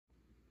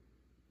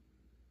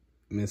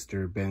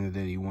Mr.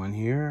 Bandit81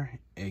 here,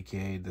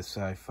 aka the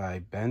Sci-Fi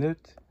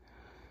Bandit,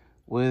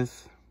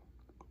 with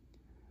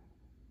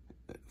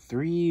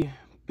 3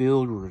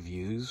 build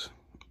reviews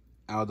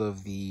out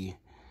of the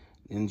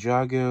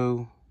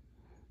Ninjago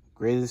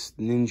Greatest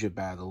Ninja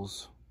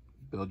Battles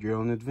Build Your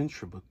Own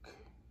Adventure book.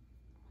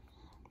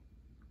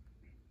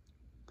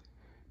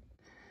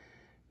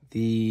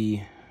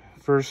 The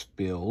first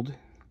build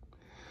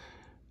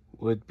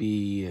would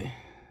be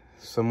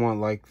somewhat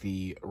like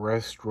the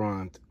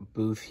restaurant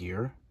booth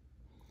here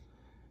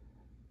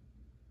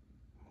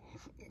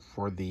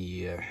for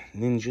the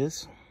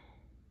ninjas.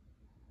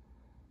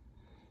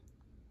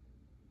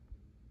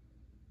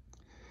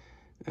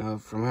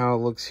 From how it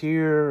looks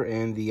here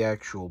and the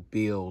actual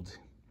build,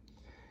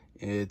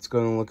 it's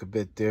going to look a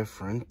bit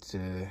different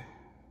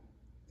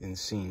than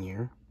seen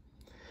here.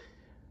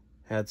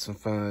 Had some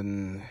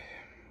fun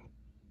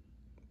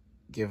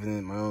giving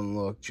it my own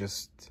look,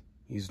 just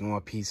using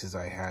what pieces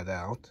I had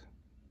out.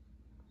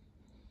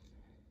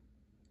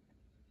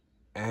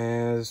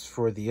 As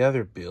for the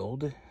other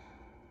build,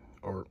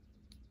 or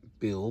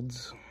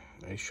builds,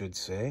 I should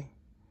say,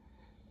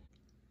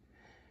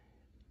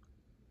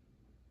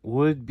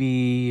 would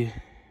be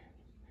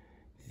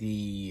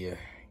the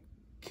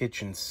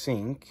kitchen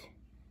sink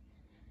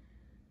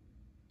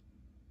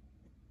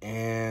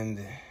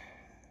and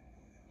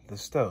the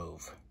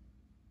stove,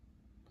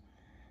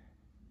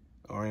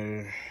 or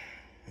in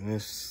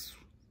this,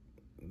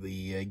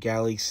 the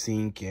galley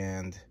sink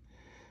and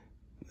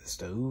the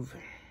stove.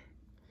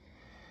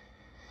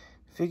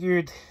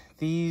 Figured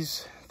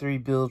these 3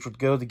 builds would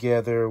go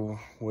together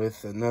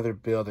with another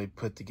build I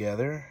put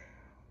together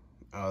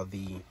out of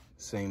the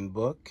same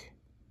book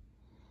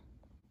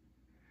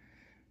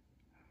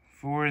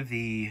for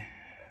the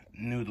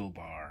Noodle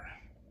Bar.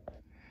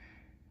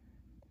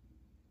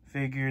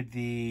 Figured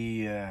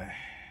the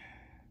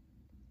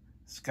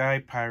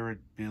Sky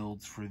Pirate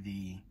builds for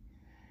the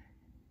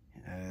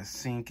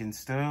sink and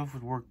stove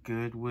would work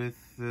good with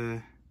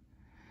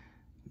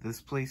this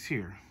place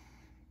here.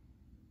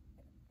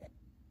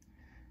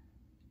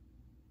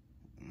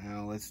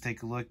 Now let's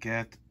take a look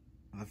at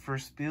the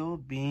first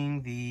build,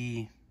 being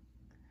the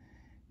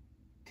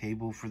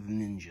table for the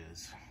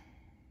ninjas.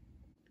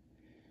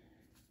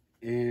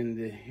 And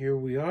here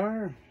we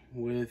are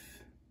with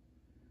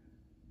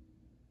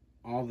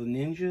all the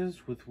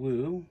ninjas with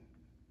Woo,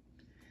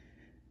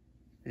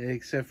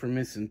 except for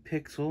missing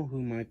Pixel,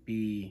 who might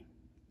be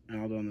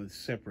out on a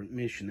separate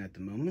mission at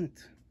the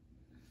moment.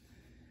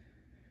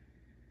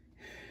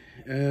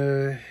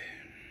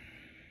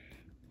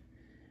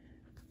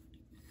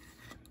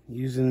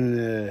 Using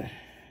the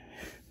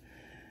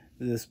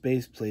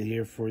space plate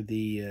here for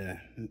the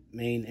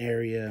main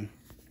area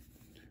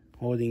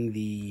holding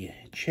the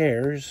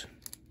chairs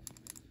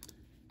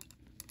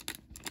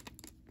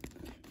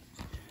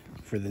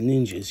for the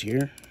ninjas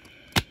here,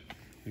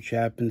 which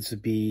happens to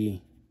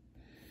be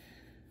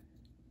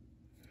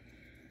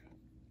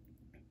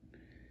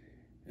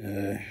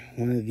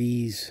one of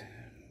these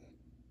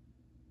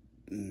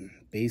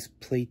base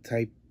plate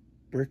type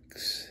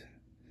bricks.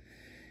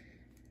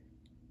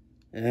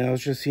 And I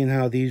was just seeing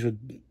how these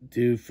would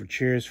do for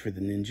chairs for the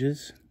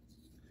ninjas,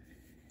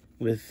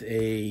 with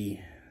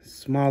a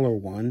smaller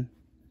one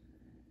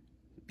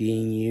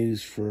being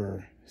used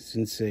for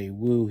Sensei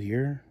Wu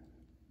here,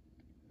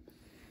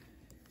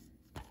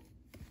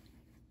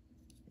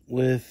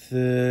 with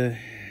a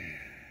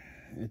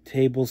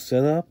table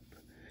set up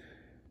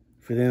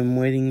for them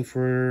waiting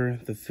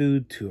for the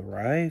food to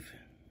arrive.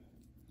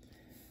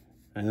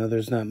 I know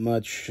there's not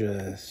much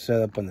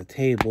set up on the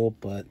table,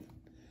 but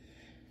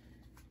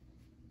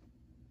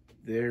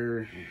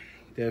they're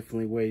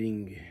definitely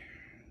waiting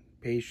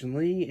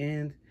patiently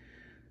and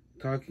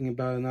talking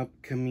about an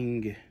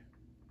upcoming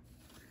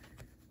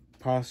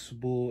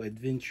possible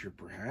adventure,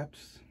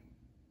 perhaps,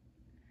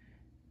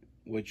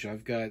 which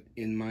I've got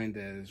in mind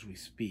as we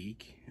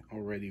speak,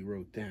 already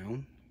wrote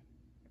down.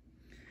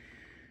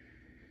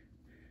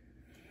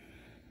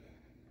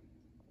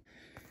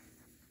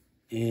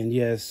 And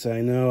yes,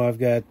 I know I've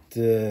got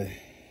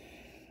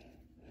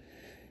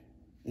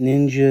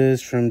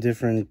ninjas from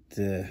different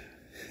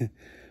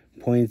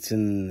points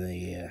in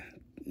the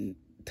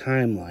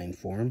timeline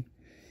form,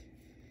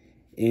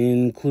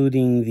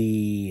 including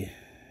the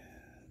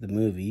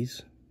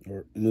movies,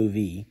 or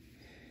movie,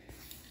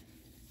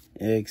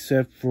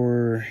 except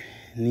for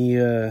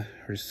Nia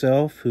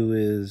herself,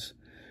 who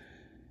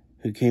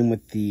came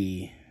with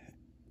the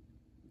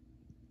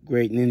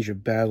Great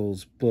Ninja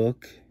Battles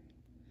book.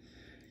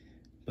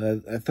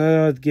 But I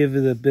thought I'd give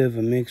it a bit of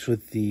a mix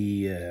with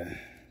the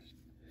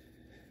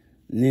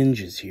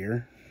ninjas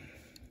here.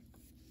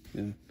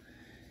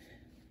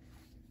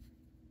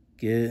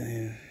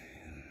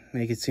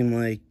 Make it seem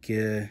like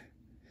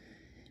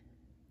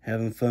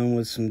having fun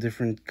with some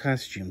different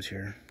costumes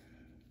here.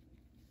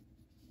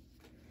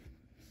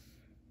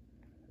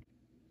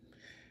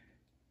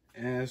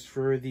 As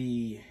for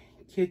the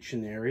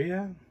kitchen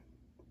area,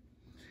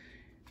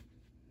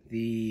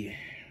 the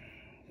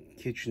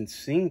kitchen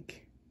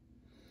sink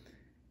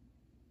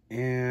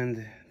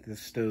and the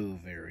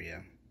stove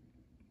area.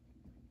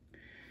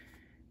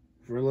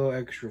 For a little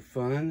extra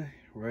fun,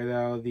 right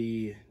out of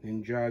the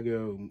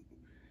Ninjago,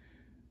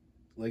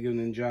 Lego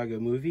Ninjago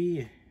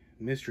movie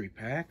mystery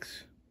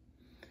packs,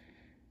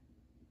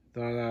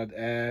 thought I'd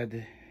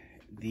add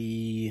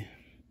the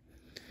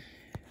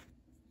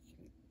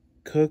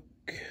cook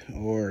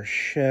or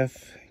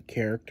chef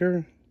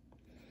character.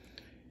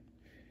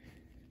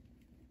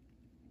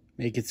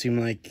 Make it seem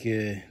like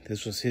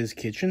this was his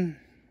kitchen.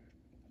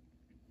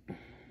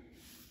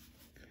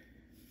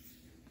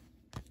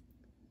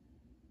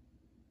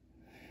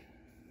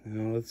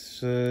 Now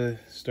let's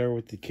start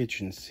with the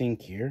kitchen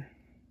sink here.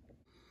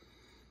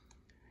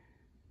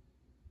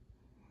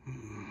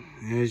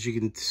 As you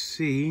can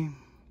see,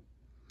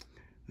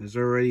 there's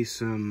already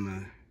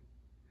some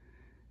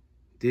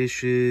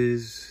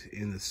dishes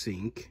in the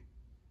sink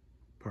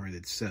part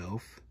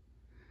itself,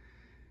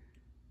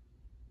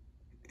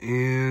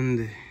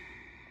 and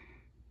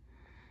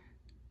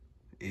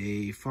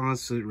a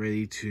faucet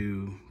ready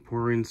to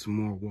pour in some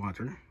more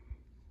water.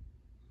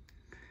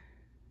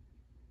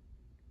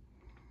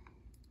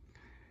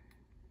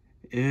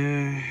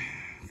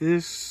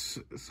 This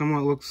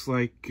somewhat looks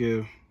like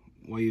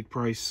what you'd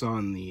probably saw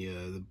in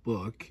the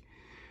book,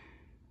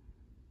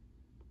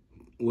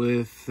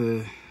 with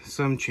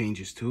some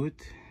changes to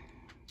it.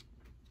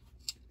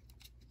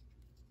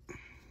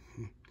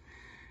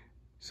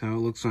 So it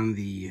looks on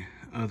the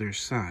other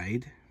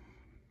side.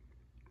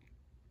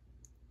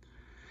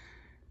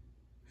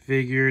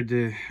 Figured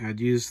I'd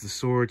use the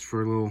swords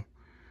for a little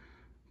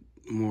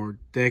more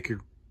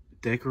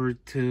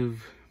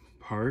decorative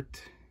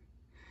part.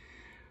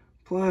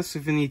 Plus,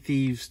 if any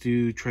thieves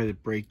do try to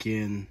break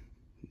in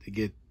to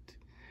get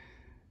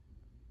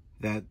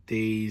that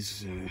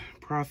day's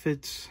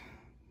profits,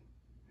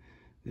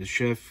 the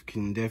chef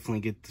can definitely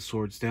get the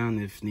swords down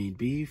if need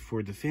be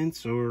for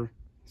defense or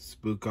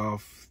spook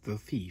off the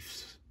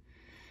thieves.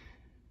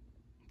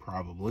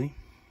 Probably.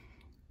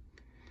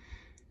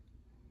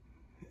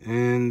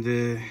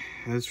 And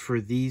as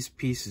for these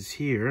pieces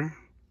here,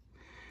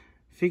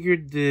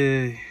 figured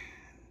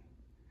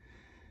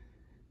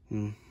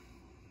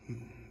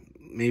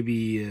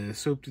maybe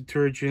soap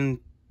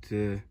detergent,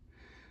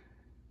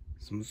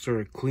 some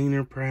sort of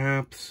cleaner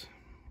perhaps,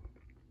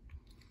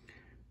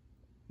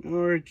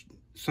 or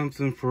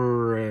something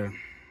for a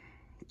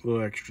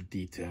little extra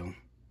detail.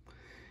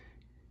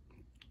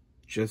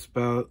 Just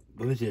about,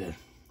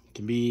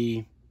 can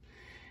be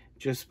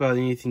just about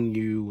anything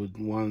you would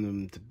want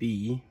them to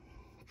be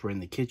for in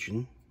the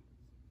kitchen.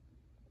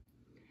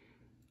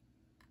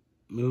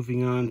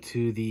 Moving on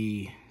to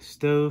the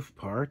stove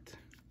part.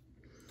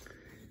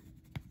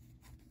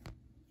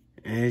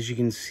 As you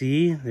can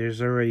see,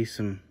 there's already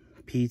some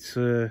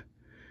pizza,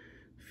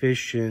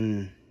 fish,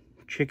 and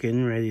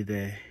chicken ready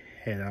to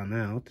head on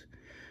out.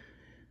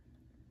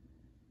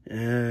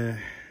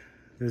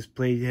 This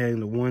plate heading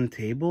to one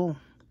table,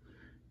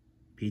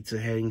 pizza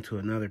heading to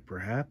another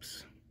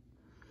perhaps.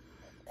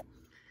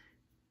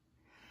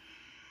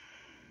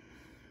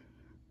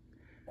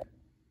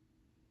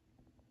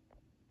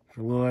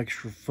 For a little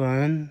extra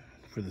fun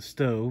for the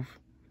stove,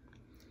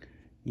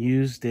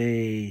 used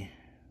a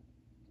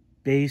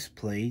base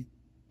plate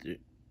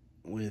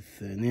with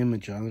an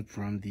image on it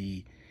from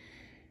the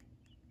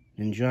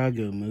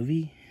Ninjago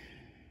movie.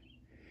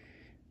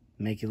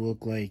 Make it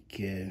look like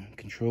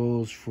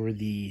controls for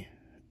the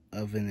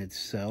oven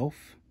itself,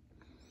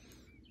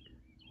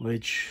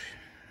 which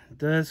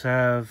does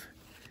have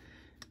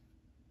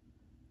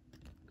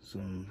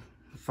some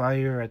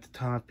fire at the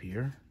top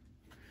here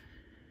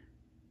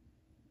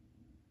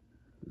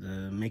to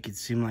make it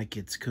seem like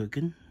it's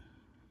cooking.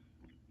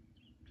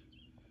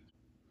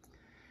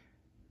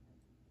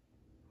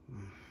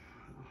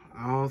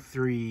 All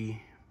three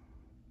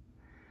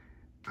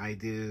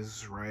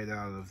ideas right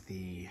out of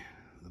the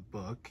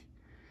book,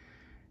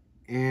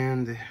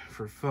 and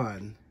for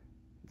fun,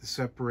 to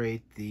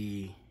separate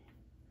the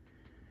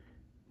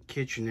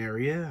kitchen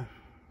area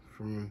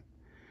from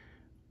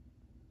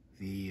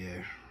the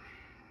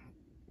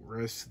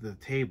rest of the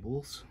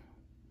tables,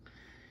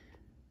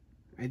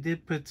 I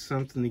did put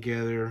something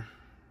together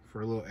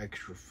for a little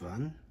extra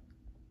fun.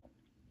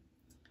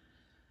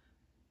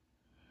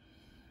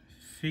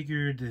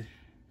 Figured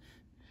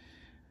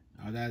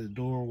I'd add a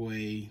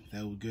doorway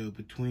that would go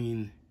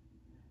between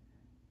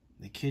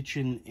the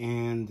kitchen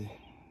and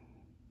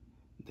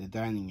the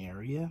dining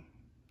area.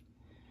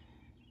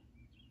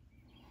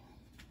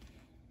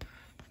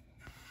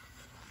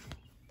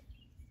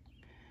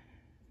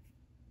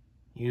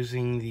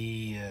 Using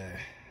the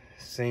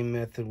same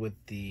method with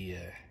the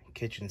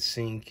kitchen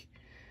sink,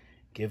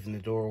 giving the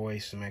doorway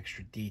some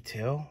extra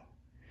detail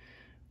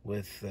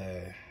with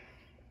a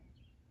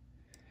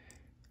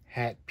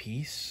hat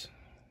piece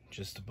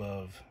just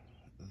above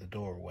the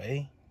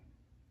doorway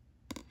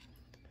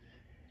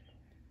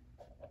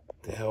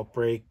to help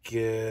break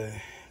the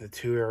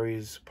two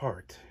areas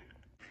apart.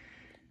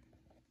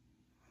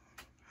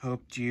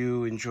 Hoped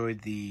you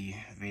enjoyed the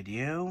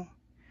video,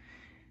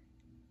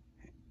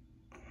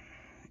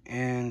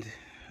 and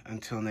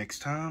until next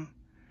time,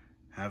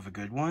 Have a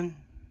good one.